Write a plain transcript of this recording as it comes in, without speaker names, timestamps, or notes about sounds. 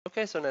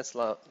Okay, so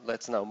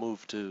let's now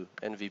move to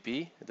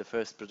NVP, the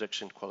first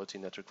production quality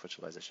network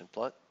virtualization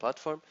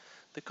platform.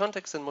 The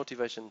context and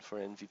motivation for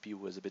NVP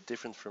was a bit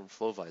different from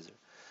FlowVisor.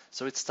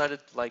 So it started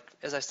like,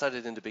 as I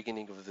started in the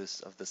beginning of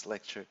this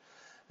lecture,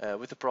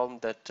 with the problem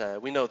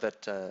that we know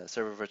that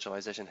server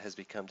virtualization has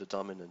become the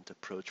dominant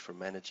approach for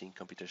managing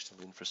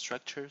computational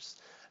infrastructures.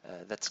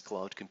 That's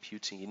cloud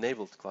computing,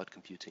 enabled cloud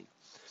computing.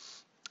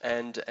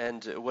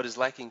 And what is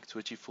lacking to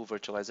achieve full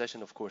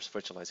virtualization, of course,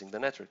 virtualizing the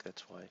network.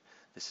 That's why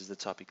this is the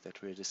topic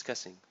that we're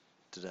discussing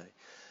today.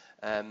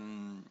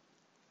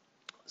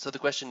 So the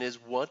question is,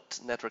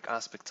 what network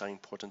aspects are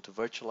important to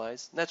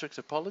virtualize? Network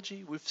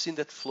topology, we've seen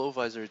that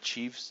FlowVisor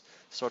achieves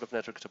sort of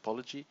network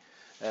topology,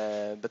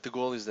 but the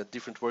goal is that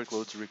different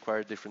workloads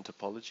require different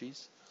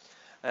topologies.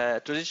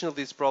 Traditionally,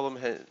 this problem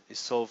is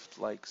solved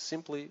like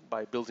simply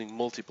by building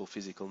multiple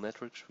physical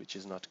networks, which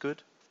is not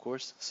good. Of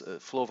course,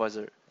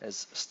 FlowVisor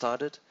has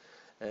started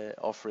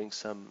offering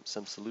some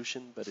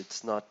solution, but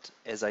it's not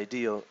as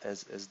ideal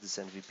as this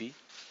NVP.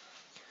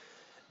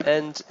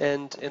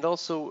 And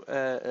also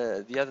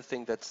the other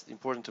thing that's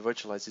important to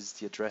virtualize is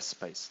the address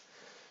space.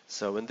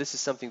 So, and this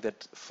is something that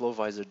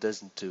FlowVisor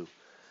doesn't do.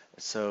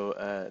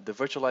 So the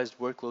virtualized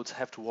workloads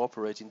have to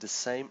operate in the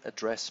same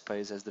address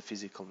space as the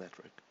physical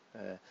network.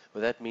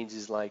 What that means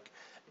is like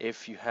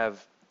if you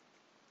have,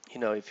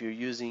 if you're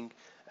using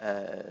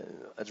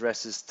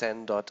addresses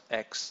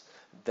 10.x,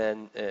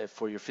 then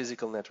for your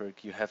physical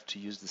network you have to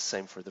use the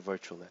same for the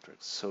virtual network.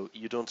 So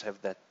you don't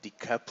have that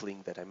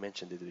decoupling that I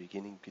mentioned at the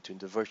beginning between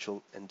the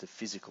virtual and the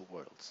physical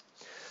worlds.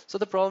 So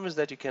the problem is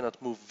that you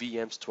cannot move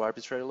VMs to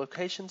arbitrary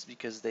locations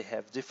because they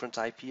have different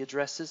IP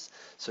addresses.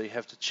 So you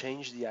have to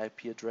change the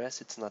IP address.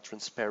 It's not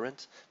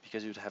transparent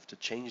because you'd have to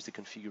change the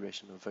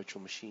configuration of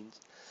virtual machines.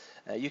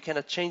 You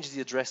cannot change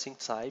the addressing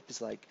type.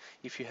 It's like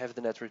if you have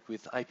the network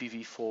with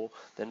IPv4,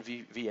 then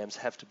VMs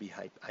have to be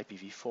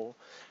IPv4,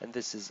 and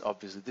this is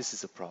obviously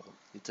a problem.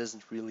 It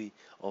doesn't really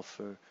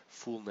offer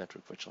full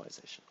network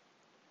virtualization.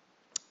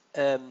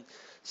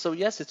 So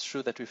yes, it's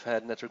true that we've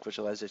had network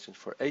virtualization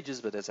for ages,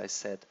 but as I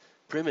said,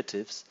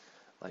 primitives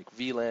like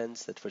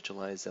VLANs that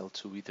virtualize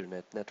L2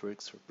 Ethernet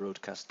networks or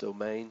broadcast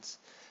domains,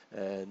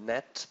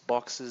 net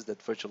boxes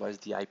that virtualize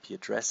the IP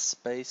address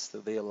space, so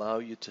they allow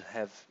you to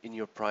have in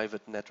your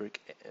private network,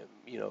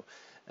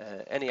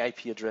 any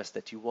IP address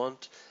that you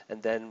want,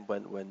 and then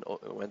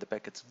when the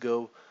packets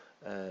go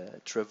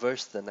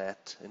traverse the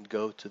net and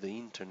go to the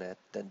internet,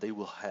 then they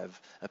will have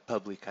a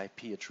public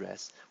IP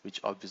address, which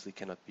obviously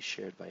cannot be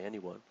shared by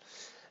anyone.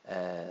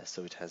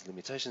 So it has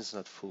limitations,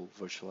 not full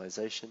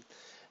virtualization.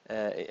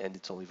 And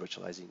it's only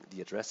virtualizing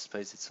the address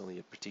space, it's only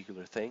a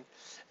particular thing.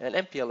 And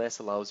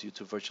MPLS allows you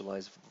to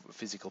virtualize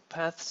physical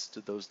paths.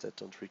 To those that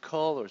don't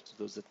recall, or to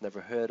those that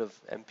never heard of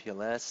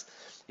MPLS,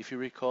 if you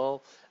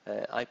recall,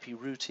 IP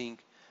routing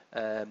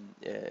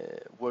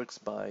works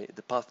by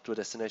the path to a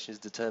destination is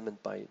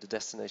determined by the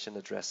destination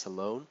address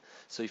alone.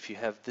 So if you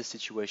have this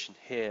situation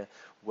here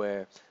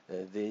where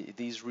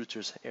these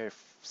routers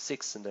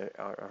R6 and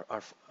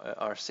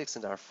R6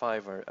 and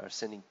R5 are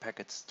sending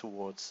packets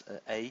towards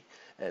A,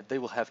 they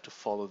will have to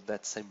follow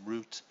that same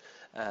route,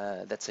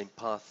 that same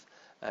path,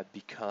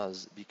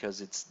 because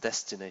it's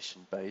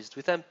destination based.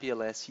 With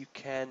MPLS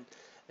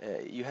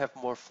you have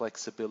more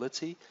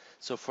flexibility.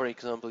 So for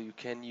example, you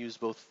can use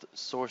both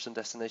source and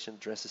destination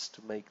addresses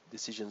to make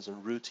decisions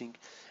on routing,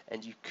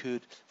 and you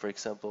could, for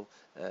example,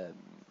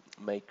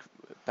 make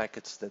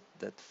packets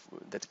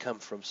that come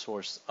from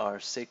source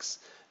R6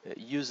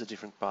 use a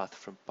different path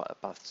from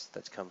paths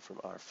that come from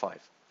R5.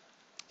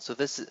 So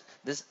this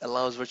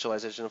allows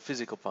virtualization of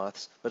physical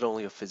paths, but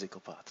only of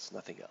physical paths,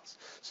 nothing else.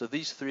 So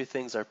these three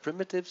things are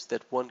primitives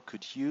that one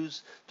could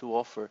use to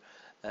offer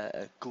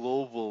a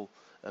global,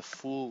 a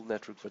full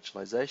network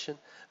virtualization,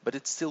 but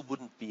it still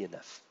wouldn't be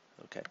enough.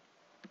 Okay.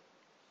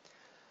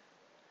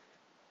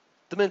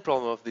 The main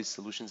problem of these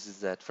solutions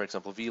is that, for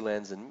example,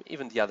 VLANs and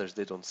even the others,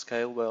 they don't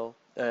scale well.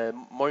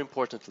 More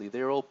importantly,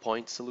 they're all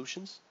point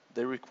solutions.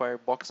 They require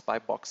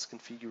box-by-box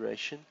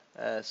configuration,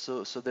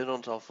 so they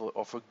don't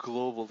offer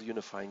global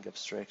unifying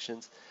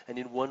abstractions. And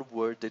in one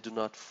word, they do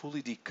not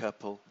fully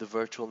decouple the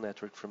virtual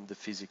network from the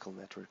physical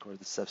network or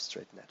the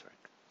substrate network.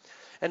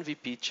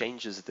 NVP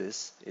changes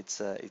this. It's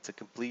a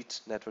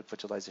complete network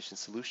virtualization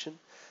solution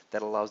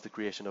that allows the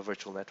creation of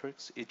virtual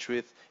networks, each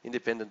with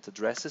independent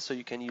addresses, so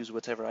you can use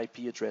whatever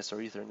IP address or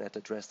Ethernet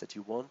address that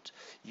you want.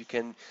 You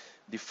can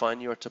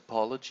define your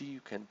topology,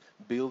 you can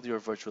build your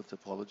virtual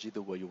topology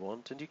the way you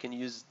want, and you can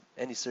use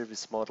any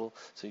service model,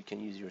 so you can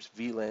use your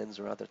VLANs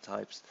or other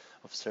types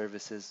of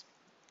services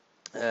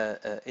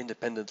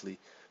independently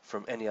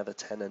from any other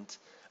tenant,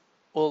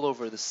 all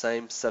over the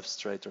same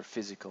substrate or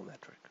physical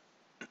network.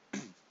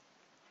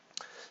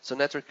 So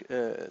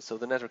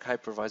the network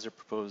hypervisor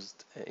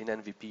proposed in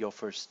NVP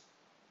offers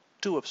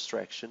two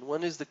abstractions.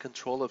 One is the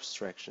control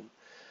abstraction,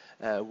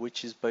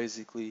 which is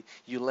basically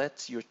you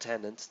let your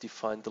tenants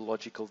define the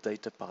logical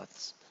data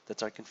paths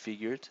that are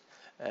configured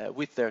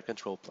with their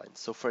control plane.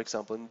 So for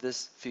example, in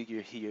this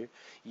figure here,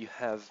 you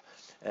have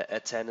a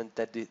tenant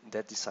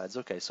that decides,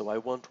 okay, so I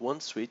want one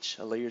switch,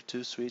 a layer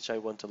 2 switch, I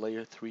want a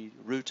layer 3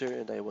 router,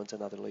 and I want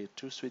another layer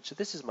 2 switch. So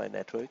this is my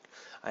network.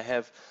 I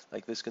have,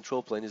 like, this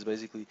control plane is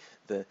basically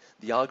the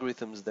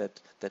algorithms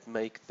that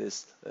make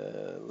this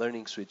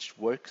learning switch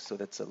work. So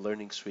that's a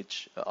learning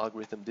switch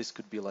algorithm. This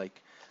could be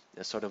like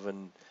a sort of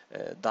an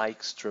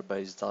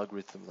Dijkstra-based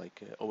algorithm,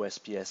 like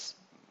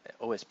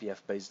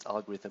OSPF-based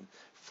algorithm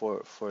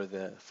for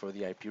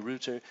the IP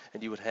router,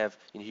 and you would have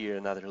in here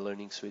another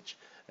learning switch,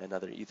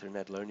 another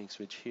Ethernet learning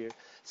switch here.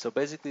 So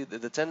basically,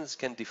 the tenants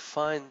can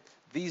define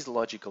these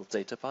logical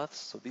data paths.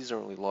 So these are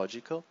only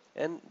logical,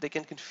 and they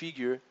can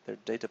configure their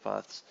data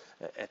paths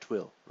at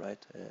will,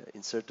 right?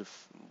 Insert the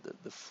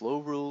flow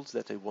rules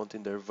that they want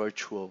in their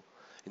virtual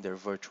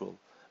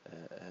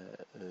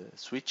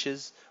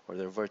switches or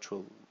their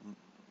virtual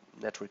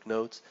network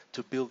nodes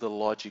to build a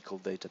logical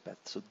data path.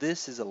 So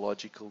this is a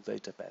logical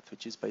data path,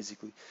 which is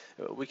basically,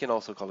 we can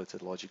also call it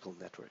a logical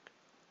network.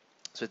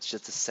 So it's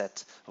just a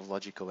set of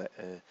logical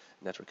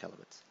network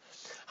elements.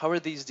 How are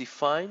these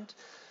defined?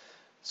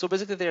 So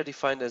basically they are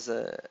defined as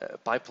a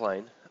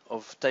pipeline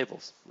of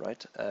tables,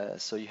 right?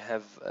 So you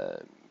have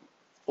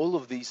all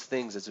of these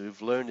things, as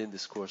we've learned in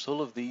this course,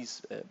 all of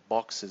these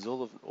boxes,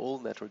 all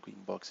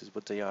networking boxes,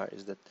 what they are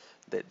is that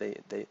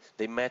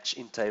they match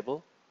in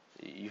table.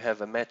 You have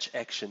a match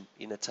action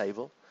in a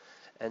table,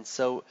 and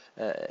so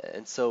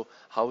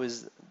how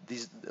is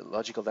these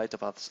logical data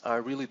paths are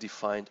really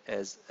defined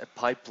as a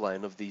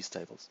pipeline of these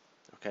tables,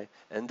 okay?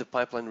 And the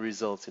pipeline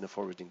results in a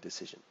forwarding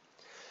decision.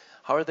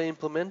 How are they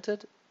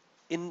implemented?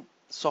 In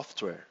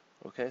software,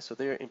 okay? So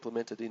they are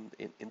implemented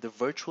in the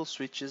virtual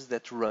switches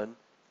that run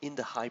in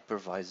the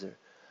hypervisor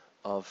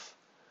of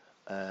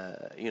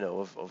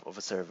of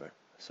a server.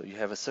 So you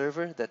have a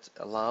server that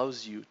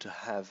allows you to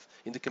have,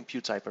 in the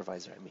compute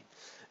hypervisor, I mean,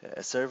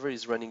 a server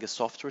is running a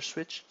software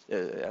switch,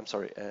 a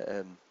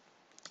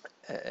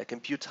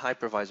compute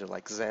hypervisor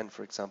like Xen,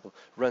 for example,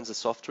 runs a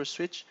software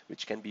switch,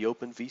 which can be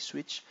Open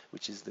vSwitch,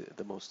 which is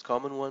the most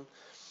common one,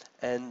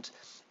 and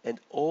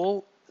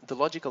all the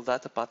logical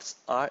data paths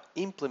are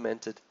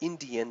implemented in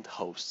the end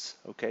hosts,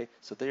 okay?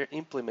 So they are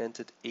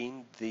implemented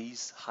in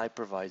these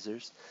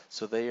hypervisors.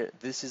 So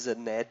this is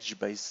an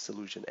edge-based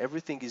solution.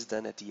 Everything is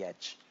done at the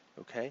edge,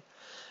 okay?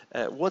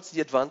 What's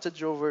the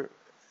advantage over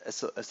a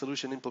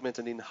solution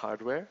implemented in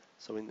hardware?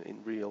 So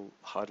in real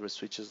hardware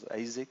switches,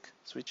 ASIC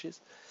switches.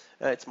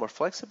 It's more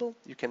flexible.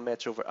 You can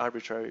match over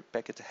arbitrary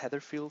packet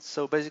header fields.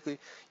 So basically,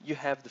 you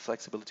have the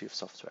flexibility of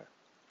software.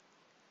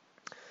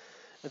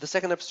 The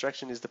second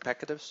abstraction is the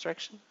packet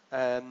abstraction.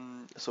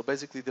 So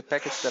basically, the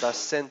packets that are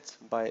sent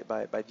by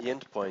the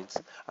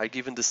endpoints are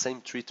given the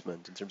same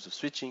treatment in terms of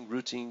switching,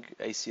 routing,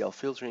 ACL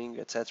filtering,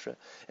 etc.,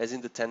 as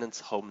in the tenant's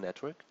home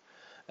network.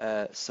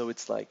 So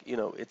it's like,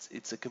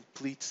 it's a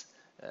complete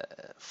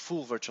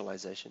full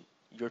virtualization.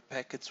 Your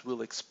packets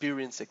will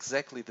experience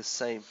exactly the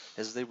same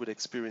as they would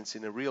experience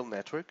in a real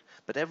network,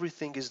 but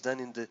everything is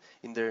done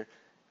in their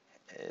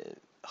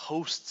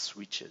host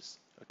switches.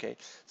 Okay,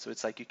 so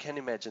it's like you can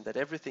imagine that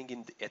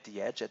everything at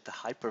the edge, at the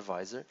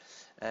hypervisor,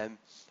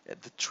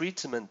 the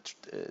treatment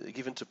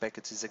given to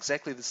packets is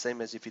exactly the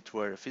same as if it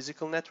were a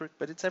physical network,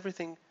 but it's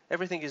everything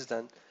is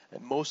done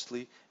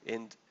mostly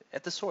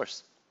at the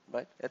source,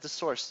 right? At the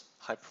source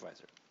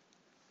hypervisor.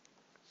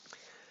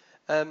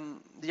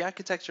 The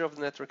architecture of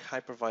the network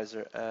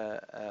hypervisor,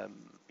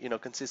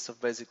 consists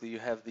of basically you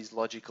have these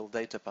logical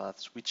data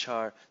paths which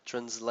are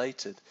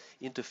translated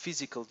into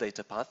physical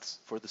data paths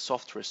for the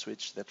software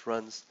switch that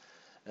runs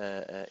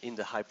in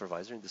the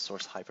hypervisor, in the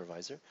source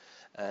hypervisor.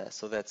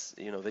 So that's,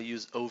 they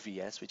use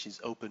OVS, which is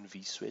Open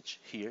vSwitch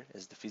here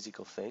as the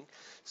physical thing.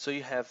 So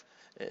you have,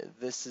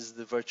 this is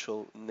the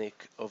virtual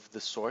NIC of the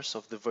source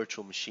of the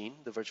virtual machine.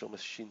 The virtual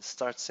machine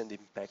starts sending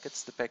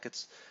packets. The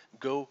packets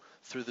go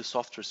through the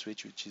software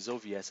switch, which is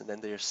OVS, and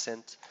then they are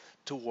sent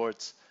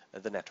towards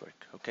the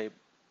network, okay?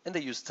 And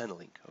they use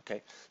tunneling,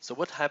 okay? So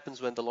what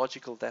happens when the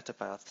logical data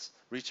paths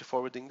reach a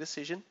forwarding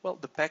decision? Well,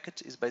 the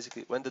packet is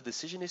basically, when the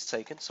decision is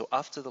taken, so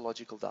after the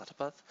logical data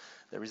path,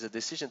 there is a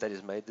decision that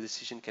is made. The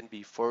decision can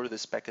be forward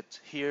this packet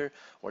here,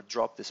 or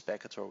drop this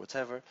packet, or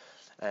whatever.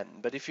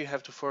 But if you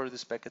have to forward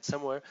this packet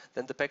somewhere,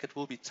 then the packet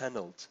will be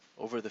tunneled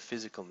over the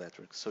physical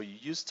network. So you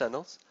use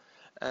tunnels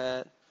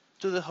to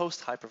the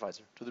host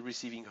hypervisor, to the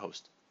receiving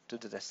host, to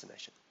the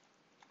destination,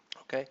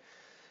 okay?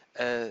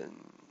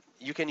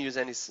 You can use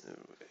any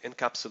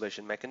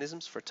encapsulation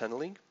mechanisms for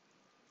tunneling.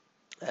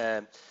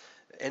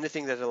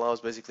 Anything that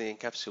allows basically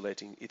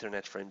encapsulating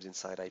Ethernet frames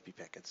inside IP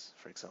packets,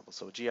 for example.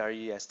 So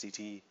GRE,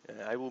 STT,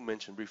 I will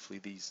mention briefly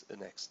these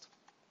next.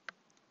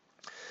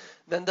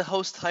 Then the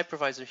host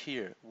hypervisor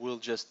here will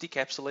just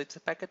decapsulate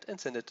the packet and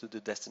send it to the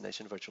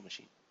destination virtual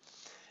machine.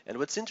 And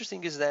what's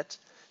interesting is that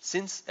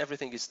since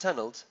everything is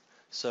tunneled,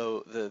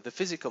 so the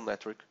physical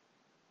network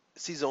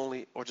sees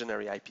only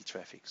ordinary IP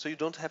traffic. So you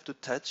don't have to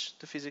touch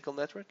the physical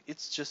network.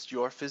 It's just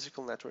your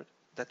physical network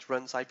that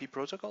runs IP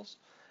protocols.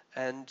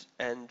 and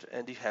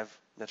you have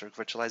network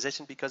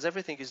virtualization because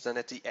everything is done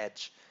at the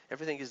edge.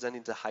 Everything is done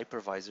in the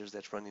hypervisors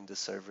that run in the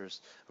servers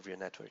of your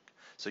network.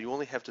 So you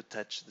only have to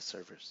touch the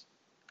servers.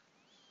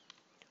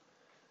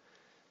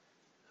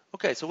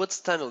 Okay, so what's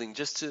tunneling?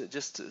 Just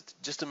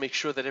to make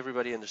sure that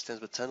everybody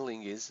understands what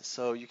tunneling is.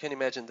 So you can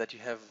imagine that you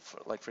have,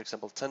 like for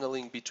example,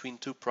 tunneling between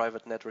two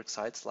private network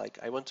sites. Like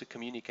I want to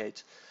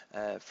communicate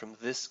from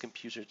this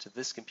computer to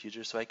this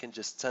computer, so I can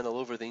just tunnel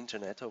over the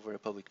internet over a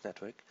public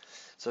network.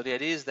 So the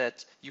idea is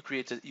that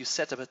you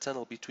set up a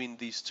tunnel between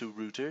these two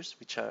routers,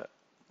 which are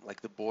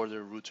like the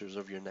border routers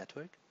of your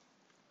network,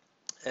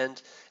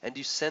 and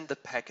you send the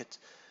packet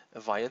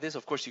via this.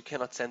 Of course, you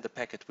cannot send the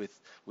packet with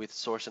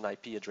source and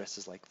IP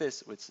addresses like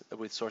this,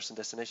 with source and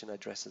destination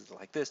addresses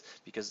like this,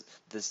 because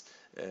this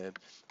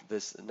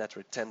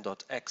network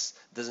 10.x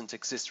doesn't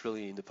exist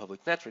really in the public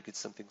network. It's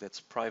something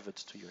that's private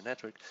to your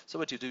network. So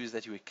what you do is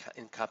that you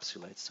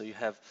encapsulate. So you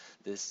have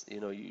this,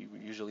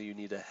 usually you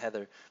need a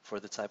header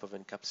for the type of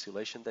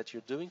encapsulation that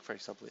you're doing. For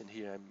example, in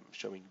here I'm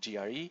showing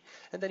GRE,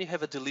 and then you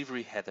have a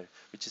delivery header,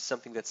 which is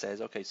something that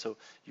says, okay, so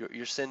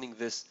you're sending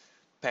this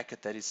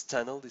packet that is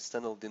tunneled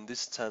in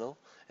this tunnel,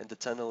 and the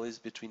tunnel is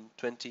between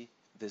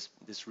this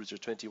router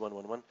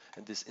 2111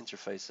 and this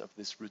interface of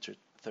this router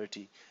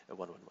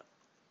 30111.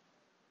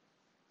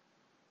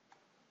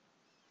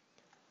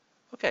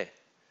 Okay,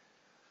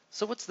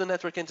 so what's the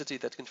network entity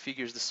that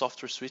configures the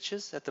software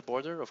switches at the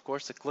border? Of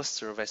course, a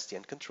cluster of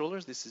SDN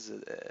controllers. This is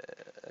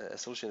a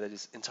solution that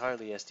is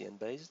entirely SDN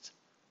based.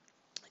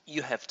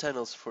 You have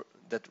tunnels,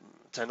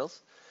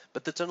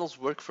 but the tunnels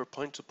work for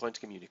point-to-point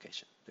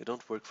communication. They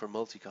don't work for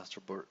multicast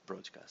or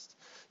broadcast.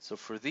 So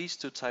for these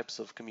two types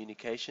of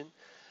communication,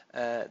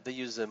 they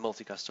use a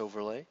multicast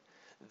overlay.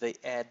 They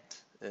add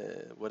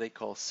what they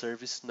call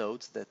service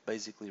nodes that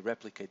basically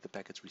replicate the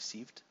packets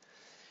received.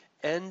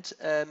 And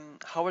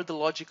how are the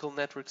logical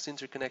networks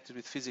interconnected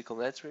with physical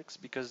networks?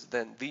 Because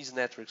then these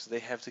networks, they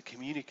have to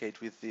communicate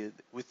with the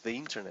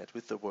internet,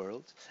 with the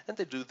world, and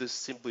they do this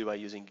simply by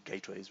using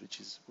gateways, which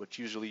is what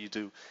usually you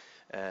do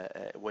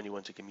when you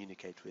want to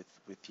communicate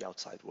with the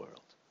outside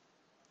world.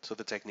 So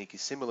the technique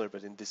is similar,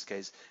 but in this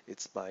case,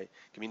 it's by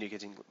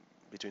communicating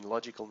between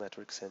logical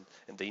networks and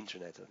the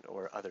internet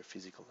or other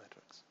physical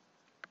networks.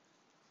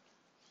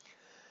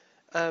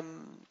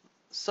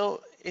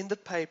 So in the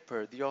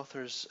paper, the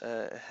authors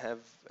have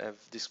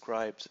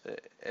described,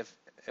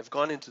 have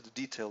gone into the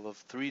detail of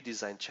 3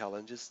 design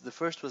challenges. The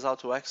first was how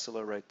to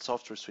accelerate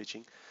software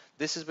switching.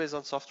 This is based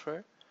on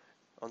software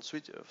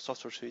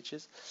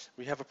switches.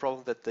 We have a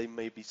problem that they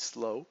may be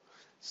slow,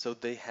 so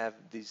they have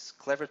these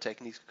clever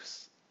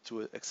techniques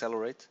to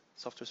accelerate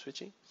software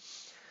switching.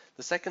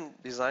 The second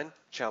design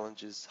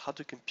challenge is how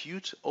to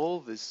compute all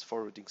this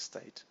forwarding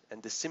state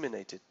and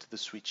disseminate it to the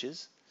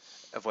switches,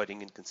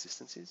 avoiding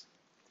inconsistencies.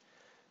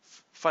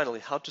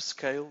 Finally, how to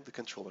scale the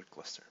controller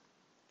cluster.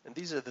 And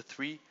these are the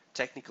 3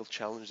 technical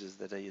challenges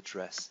that they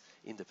address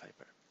in the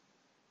paper.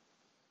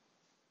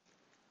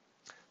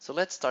 So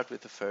let's start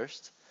with the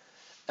first.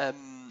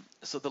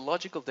 So the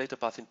logical data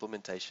path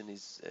implementation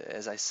is,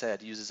 as I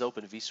said, uses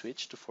Open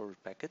vSwitch to forward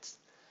packets.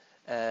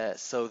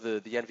 So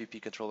the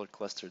NVP controller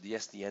cluster, the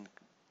SDN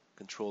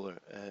controller,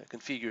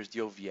 configures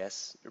the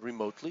OVS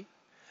remotely.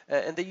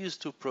 And they use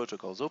 2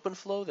 protocols,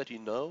 OpenFlow that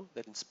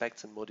that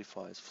inspects and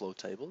modifies flow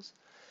tables,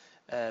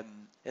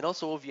 and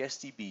also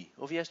OVSDB.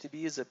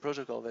 OVSDB is a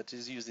protocol that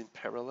is used in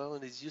parallel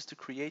and is used to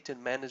create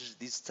and manage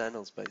these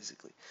tunnels,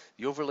 basically.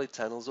 The overlay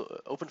tunnels,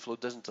 OpenFlow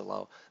doesn't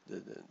allow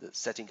the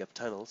setting up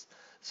tunnels,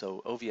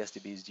 so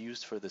OVSDB is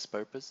used for this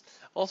purpose.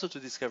 Also to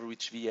discover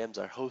which VMs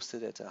are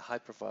hosted at a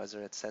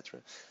hypervisor, etc.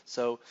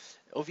 So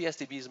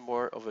OVSDB is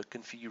more of a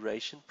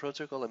configuration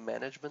protocol, a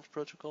management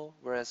protocol,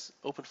 whereas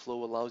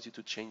OpenFlow allows you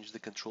to change the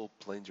control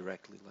plane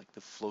directly, like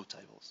the flow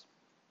tables.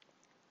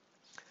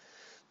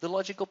 The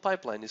logical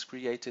pipeline is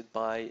created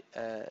by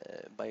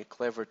a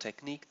clever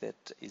technique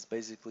that is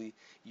basically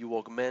you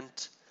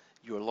augment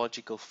your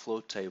logical flow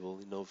table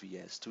in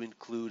OVS to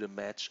include and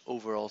match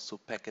over also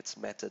packets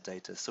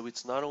metadata. So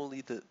it's not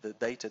only the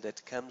data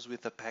that comes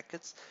with the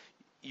packets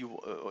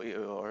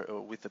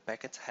or with the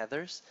packet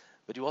headers,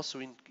 but you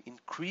also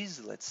increase,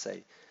 let's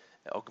say,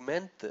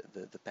 augment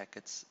the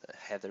packets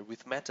header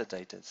with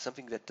metadata,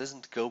 something that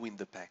doesn't go in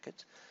the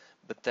packet,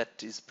 but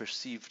that is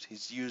perceived,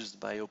 is used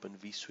by Open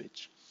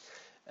vSwitch.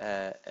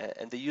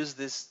 And they use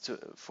this to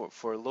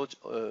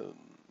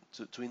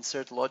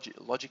insert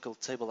logical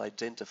table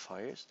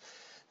identifiers.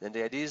 Then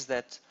the idea is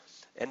that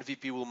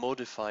NVP will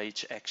modify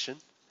each action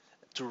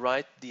to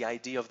write the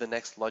ID of the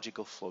next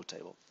logical flow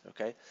table.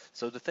 Okay,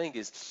 so the thing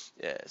is,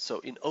 so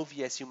in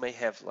OVS you may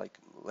have, like,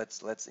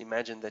 let's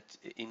imagine that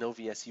in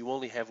OVS you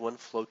only have one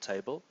flow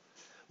table,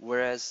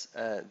 whereas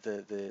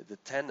the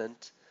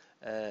tenant,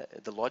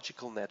 the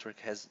logical network,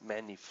 has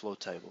many flow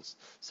tables.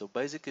 So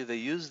basically they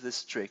use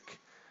this trick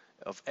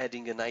of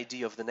adding an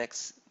ID of the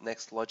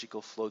next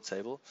logical flow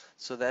table,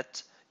 so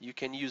that you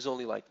can use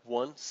only like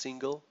one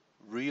single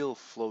real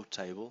flow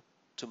table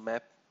to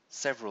map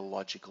several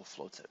logical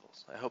flow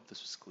tables. I hope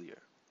this was clear.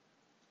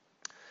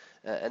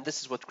 And this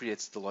is what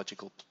creates the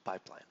logical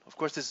pipeline. Of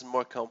course, this is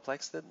more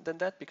complex than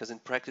that, because in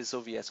practice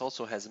OVS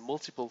also has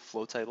multiple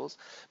flow tables,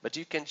 but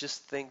you can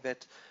just think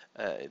that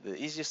the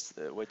easiest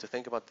way to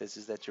think about this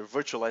is that you're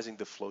virtualizing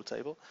the flow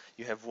table.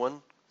 You have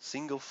one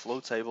single flow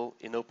table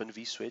in Open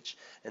vSwitch,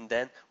 and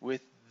then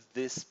with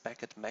this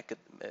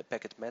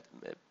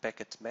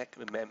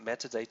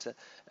metadata,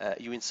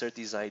 you insert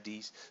these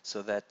IDs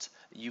so that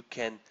you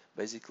can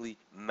basically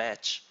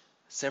match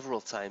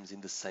several times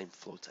in the same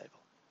flow table.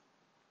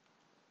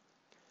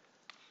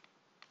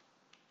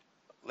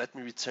 Let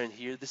me return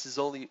here. This is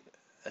only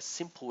a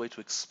simple way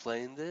to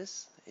explain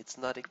this. It's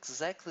not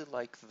exactly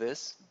like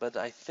this, but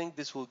I think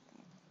this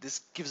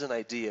gives an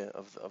idea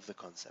of the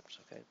concept.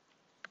 Okay.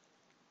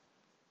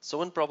 So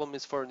one problem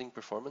is forwarding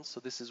performance. So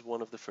this is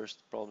one of the first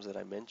problems that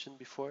I mentioned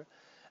before.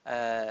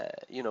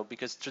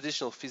 Because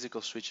traditional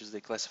physical switches,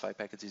 they classify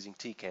packets using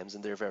TCAMs,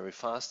 and they're very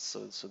fast,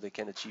 so they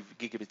can achieve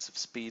gigabits of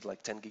speed,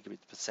 like 10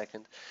 gigabits per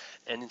second.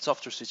 And in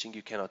software switching,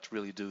 you cannot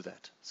really do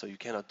that. So you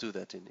cannot do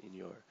that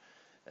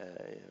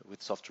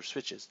with software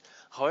switches.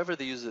 However,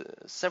 they use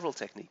several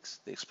techniques.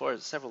 They explore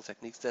several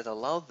techniques that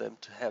allow them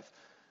to have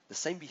the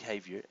same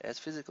behavior as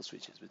physical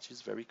switches, which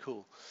is very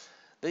cool.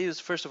 They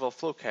use, first of all,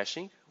 flow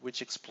caching,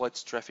 which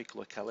exploits traffic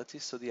locality.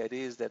 So the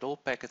idea is that all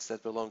packets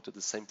that belong to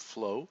the same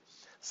flow,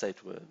 say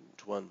to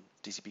one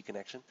TCP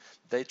connection,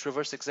 they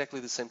traverse exactly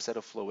the same set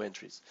of flow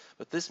entries.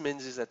 What this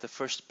means is that the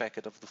first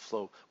packet of the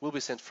flow will be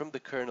sent from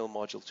the kernel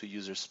module to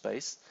user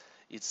space.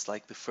 It's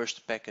like the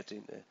first packet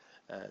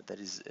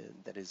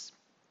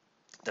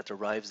that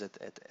arrives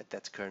at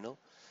that kernel,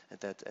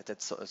 at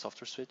that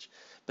software switch.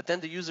 But then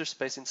the user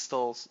space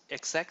installs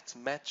exact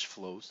match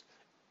flows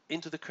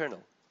into the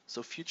kernel,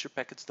 so future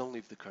packets don't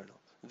leave the kernel.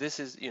 This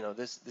is,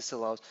 this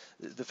allows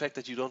the fact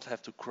that you don't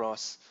have to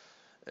cross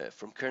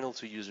from kernel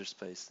to user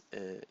space,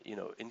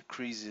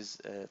 increases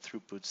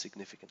throughput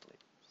significantly.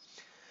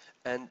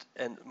 And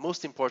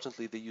most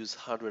importantly, they use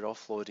hardware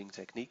offloading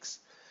techniques,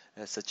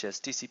 such as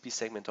TCP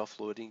segment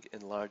offloading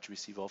and large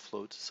receive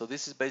offload. So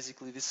this is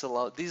basically these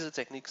are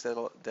techniques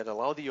that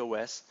allow the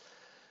OS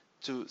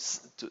to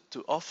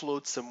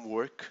offload some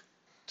work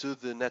to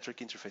the network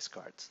interface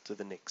card, to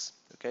the NICs.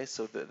 Okay,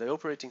 so the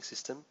operating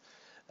system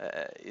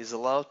is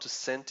allowed to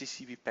send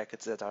TCP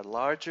packets that are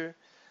larger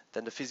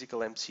than the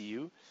physical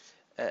MCU,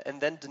 and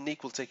then the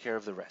NIC will take care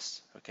of the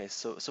rest. Okay,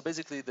 so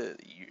basically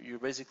you're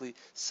basically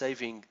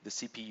saving the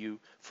CPU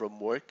from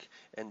work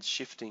and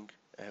shifting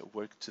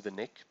work to the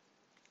NIC,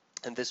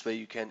 and this way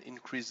you can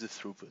increase the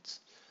throughputs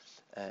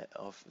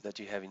that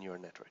you have in your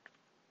network.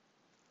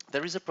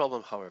 There is a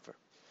problem, however,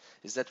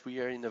 is that we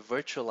are in a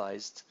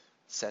virtualized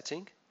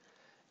setting,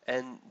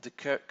 and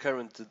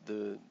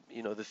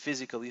the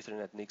physical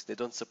Ethernet NICs, they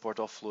don't support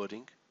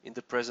offloading in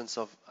the presence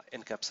of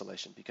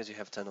encapsulation, because you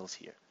have tunnels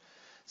here.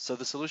 So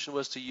the solution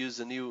was to use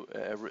a new,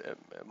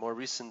 more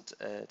recent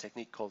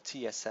technique called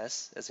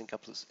TSS as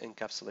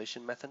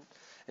encapsulation method,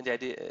 and the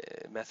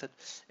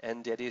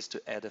idea is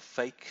to add a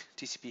fake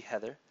TCP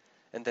header,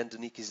 and then the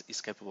NIC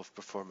is capable of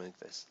performing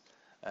this.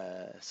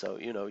 So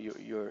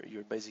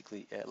you're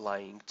basically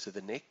lying to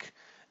the NIC,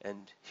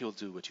 and he'll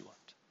do what you want.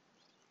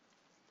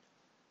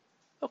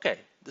 Okay,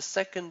 the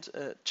second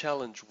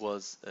challenge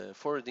was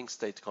forwarding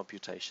state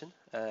computation,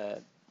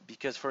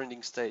 because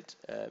forwarding state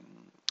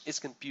is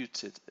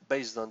computed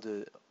based on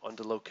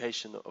the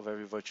location of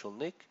every virtual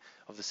NIC,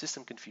 of the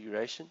system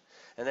configuration,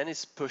 and then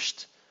it's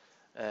pushed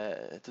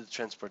to the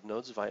transport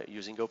nodes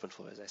using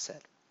OpenFlow, as I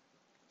said.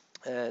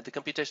 The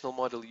computational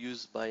model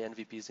used by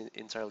NVP is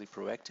entirely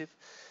proactive.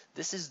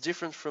 This is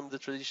different from the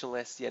traditional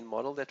SDN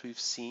model that we've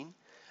seen,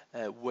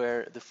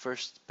 where the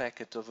first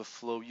packet of a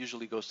flow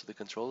usually goes to the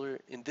controller.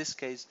 In this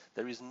case,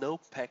 there is no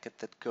packet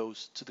that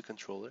goes to the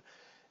controller.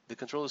 The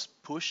controllers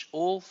push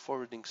all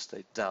forwarding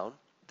state down.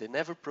 They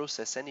never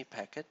process any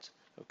packet.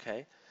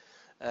 Okay.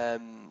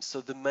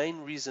 So the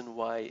main reason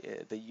why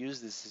they use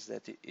this is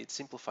that it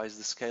simplifies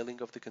the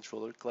scaling of the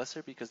controller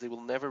cluster, because they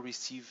will never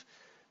receive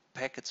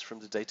packets from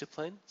the data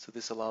plane. So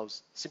this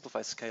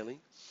simplifies scaling,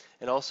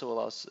 and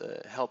also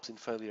helps in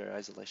failure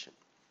isolation.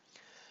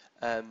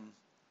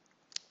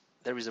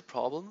 There is a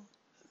problem,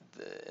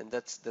 and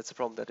that's a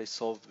problem that I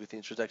solved with the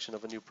introduction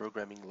of a new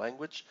programming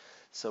language.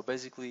 So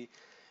basically,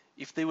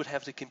 if they would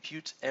have to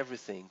compute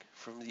everything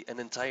from an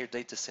entire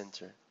data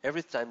center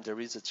every time there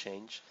is a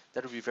change,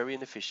 that would be very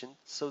inefficient.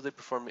 So they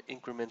perform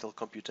incremental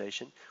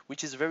computation,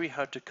 which is very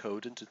hard to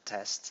code and to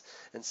test.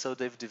 And so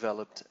they've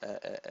developed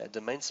a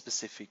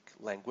domain-specific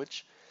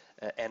language,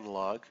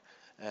 nlog,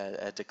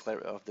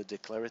 of the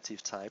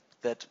declarative type,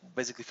 that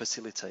basically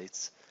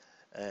facilitates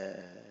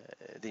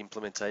the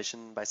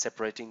implementation by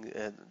separating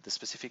the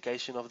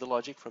specification of the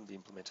logic from the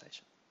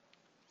implementation.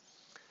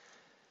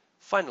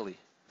 Finally,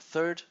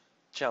 third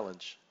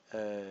challenge,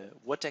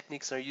 what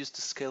techniques are used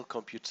to scale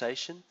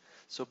computation?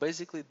 So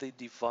basically they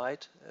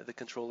divide the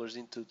controllers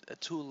into a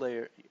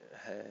two-layer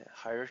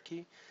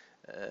hierarchy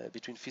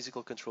between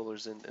physical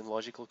controllers and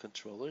logical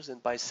controllers,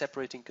 and by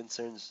separating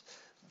concerns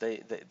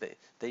they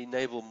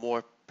enable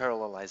more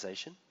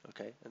parallelization.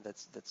 Okay, and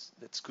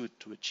that's good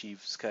to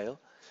achieve scale.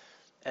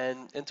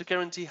 and to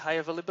guarantee high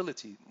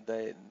availability.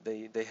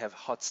 They have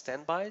hot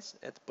standbys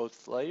at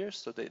both layers,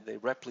 so they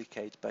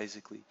replicate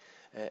basically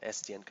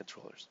SDN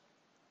controllers.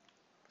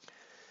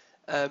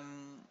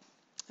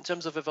 In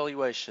terms of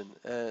evaluation,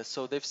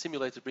 so they've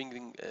simulated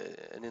bringing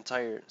an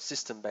entire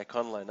system back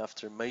online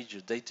after a major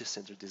data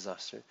center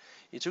disaster.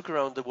 It took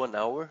around 1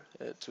 hour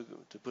to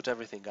put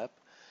everything up,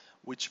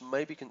 which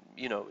maybe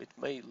it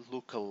may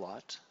look a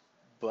lot,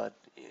 but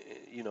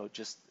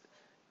just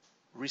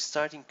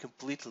restarting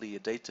completely a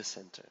data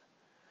center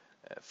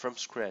from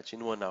scratch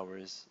in 1 hour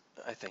is,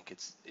 I think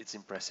it's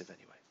impressive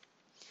anyway.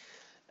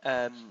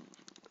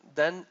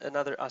 Then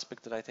another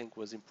aspect that I think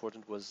was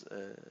important was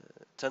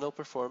tunnel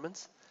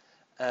performance.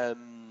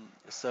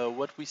 So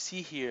what we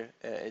see here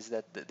is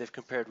that they've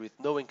compared with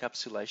no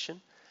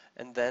encapsulation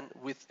and then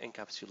with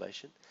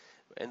encapsulation.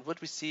 And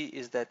what we see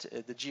is that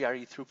the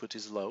GRE throughput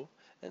is low,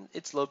 and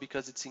it's low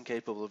because it's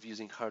incapable of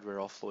using hardware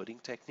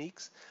offloading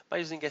techniques. By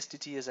using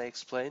STT, as I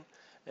explained,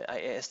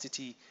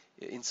 STT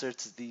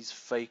inserts these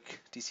fake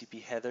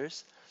TCP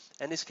headers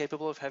and is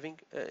capable of having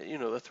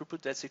a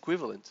throughput that's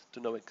equivalent to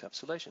no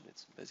encapsulation.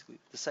 It's basically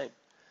the same.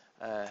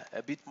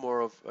 A bit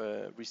more of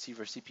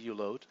receiver CPU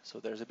load, so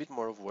there's a bit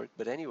more of work.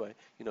 But anyway,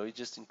 you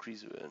just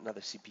increase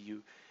another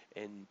CPU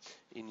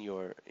in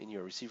your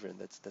receiver, and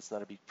that's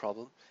not a big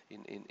problem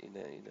in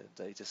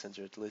a data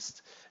center at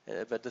least.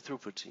 But the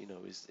throughput,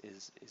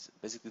 is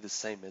basically the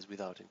same as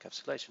without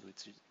encapsulation,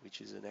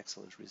 which is an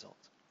excellent result.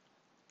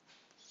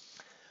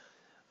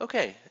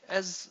 Okay,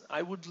 as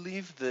I would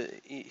leave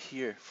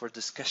here for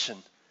discussion,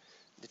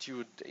 that you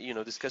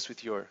would discuss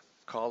with your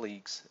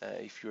colleagues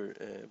if you're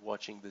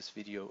watching this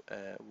video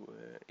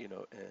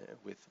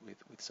with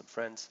some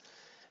friends.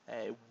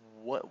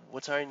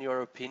 What are, in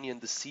your opinion,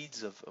 the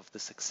seeds of the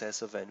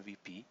success of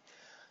NVP?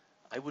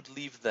 I would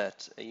leave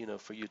that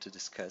for you to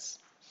discuss.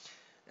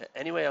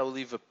 Anyway, I'll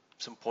leave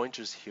some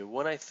pointers here.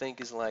 One I think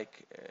is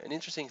like an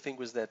interesting thing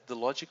was that the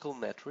logical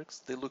networks,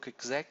 they look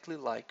exactly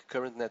like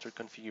current network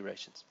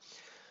configurations.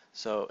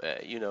 So,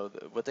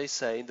 what they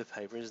say in the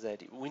paper is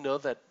that we know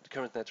that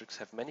current networks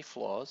have many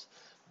flaws,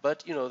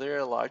 but, they're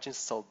a large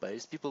installed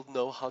base. People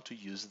know how to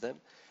use them,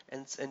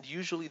 and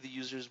usually the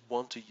users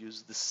want to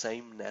use the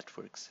same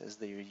networks as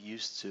they are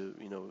used to.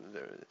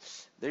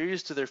 They're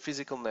used to their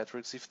physical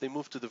networks. If they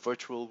move to the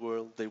virtual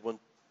world, they want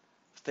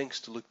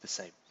things to look the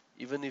same,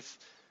 even if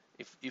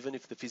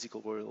the physical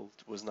world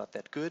was not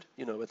that good.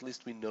 At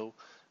least we know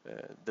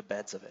the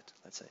bads of it.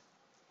 Let's say.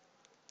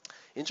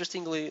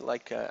 Interestingly,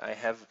 like I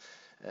have.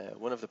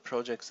 One of the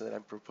projects that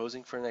I'm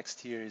proposing for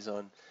next year is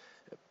on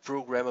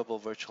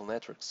programmable virtual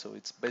networks. So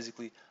it's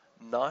basically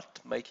not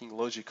making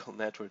logical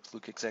networks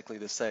look exactly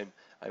the same.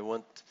 I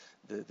want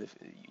the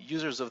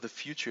users of the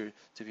future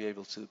to be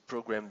able to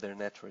program their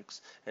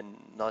networks and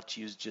not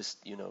use just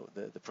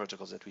the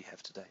protocols that we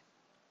have today.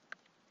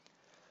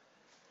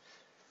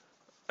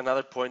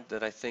 Another point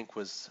that I think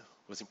was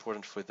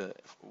important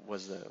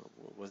was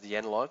the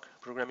analog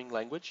programming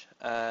language,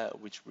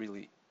 which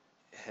really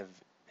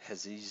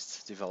has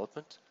eased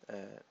development,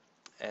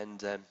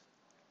 and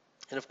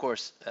of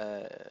course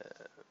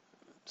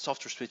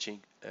software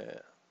switching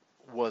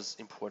was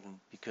important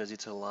because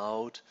it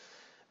allowed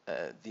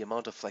the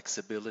amount of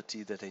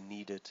flexibility that I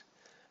needed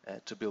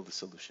to build the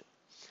solution.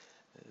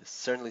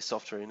 Certainly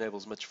software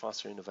enables much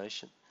faster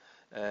innovation.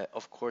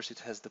 Of course it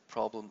has the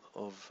problem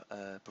of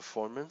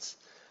performance,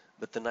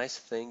 but the nice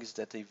thing is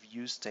that they've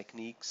used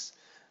techniques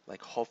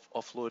like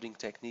offloading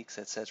techniques,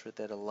 etc.,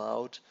 that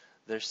allowed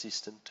their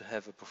system to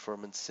have a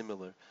performance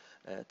similar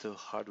to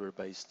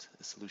hardware-based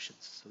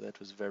solutions. So that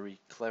was very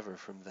clever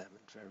from them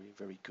and very,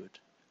 very good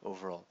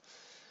overall.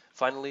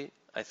 Finally,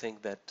 I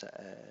think that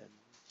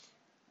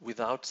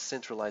without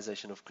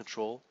centralization of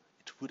control,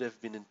 it would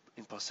have been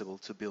impossible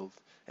to build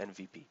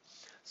NVP.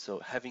 So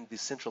having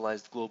this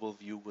centralized global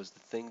view was the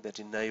thing that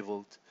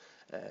enabled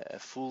a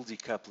full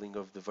decoupling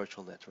of the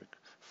virtual network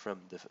from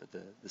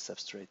the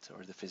substrate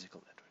or the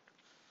physical network.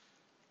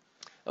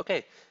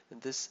 Okay,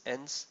 and this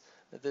ends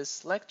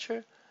this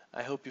lecture.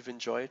 I hope you've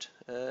enjoyed.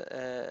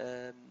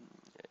 I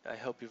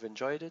hope you've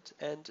enjoyed it,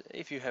 and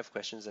if you have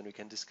questions, then we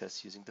can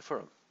discuss using the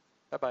forum.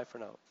 Bye bye for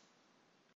now.